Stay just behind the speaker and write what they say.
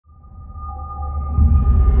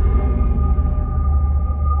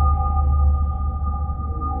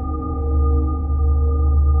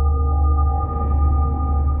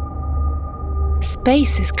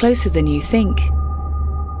Space is closer than you think.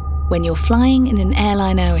 When you're flying in an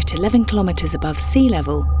airliner at 11 kilometers above sea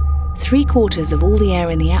level, 3/4 of all the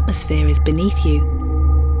air in the atmosphere is beneath you.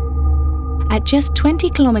 At just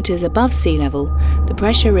 20 kilometers above sea level, the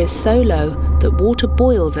pressure is so low that water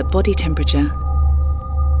boils at body temperature.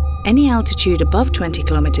 Any altitude above 20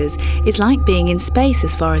 kilometers is like being in space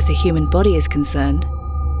as far as the human body is concerned.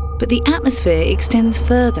 But the atmosphere extends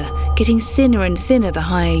further, getting thinner and thinner the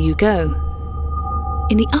higher you go.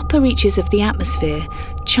 In the upper reaches of the atmosphere,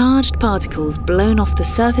 charged particles blown off the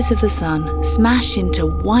surface of the sun smash into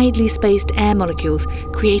widely spaced air molecules,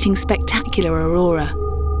 creating spectacular aurora.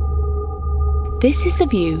 This is the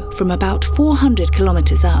view from about 400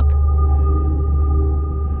 kilometers up.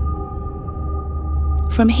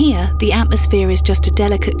 From here, the atmosphere is just a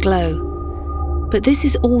delicate glow. But this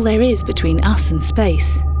is all there is between us and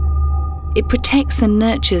space. It protects and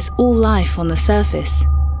nurtures all life on the surface.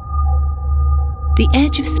 The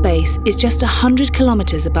edge of space is just 100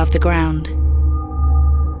 kilometers above the ground.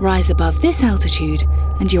 Rise above this altitude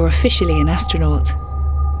and you're officially an astronaut.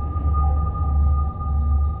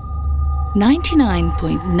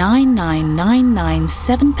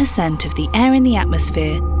 99.99997% of the air in the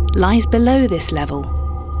atmosphere lies below this level.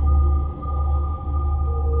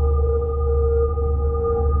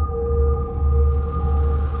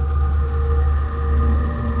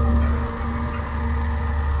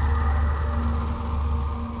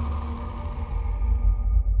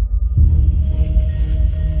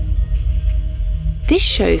 This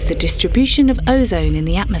shows the distribution of ozone in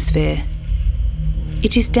the atmosphere.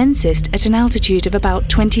 It is densest at an altitude of about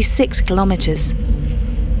 26 kilometers.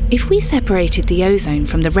 If we separated the ozone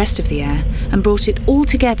from the rest of the air and brought it all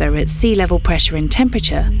together at sea level pressure and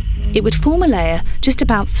temperature, it would form a layer just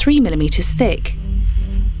about 3 millimeters thick.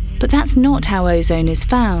 But that's not how ozone is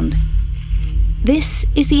found. This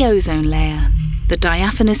is the ozone layer, the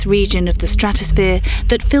diaphanous region of the stratosphere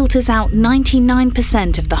that filters out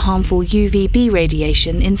 99% of the harmful UVB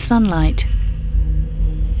radiation in sunlight.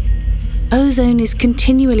 Ozone is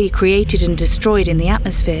continually created and destroyed in the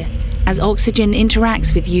atmosphere as oxygen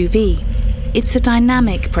interacts with UV. It's a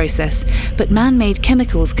dynamic process, but man-made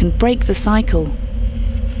chemicals can break the cycle.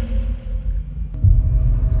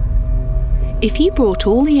 If you brought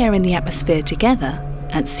all the air in the atmosphere together,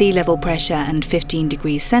 at sea level pressure and 15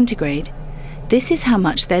 degrees centigrade, this is how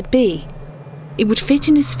much there'd be. It would fit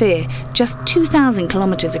in a sphere just 2,000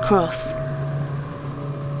 kilometers across.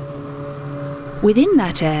 Within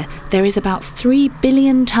that air, there is about 3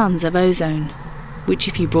 billion tons of ozone, which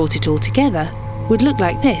if you brought it all together, would look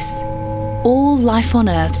like this. All life on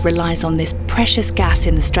Earth relies on this precious gas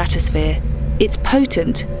in the stratosphere. It's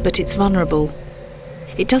potent, but it's vulnerable.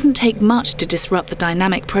 It doesn't take much to disrupt the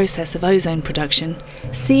dynamic process of ozone production.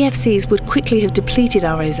 CFCs would quickly have depleted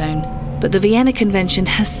our ozone, but the Vienna Convention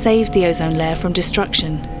has saved the ozone layer from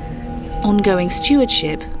destruction. Ongoing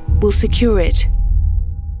stewardship will secure it.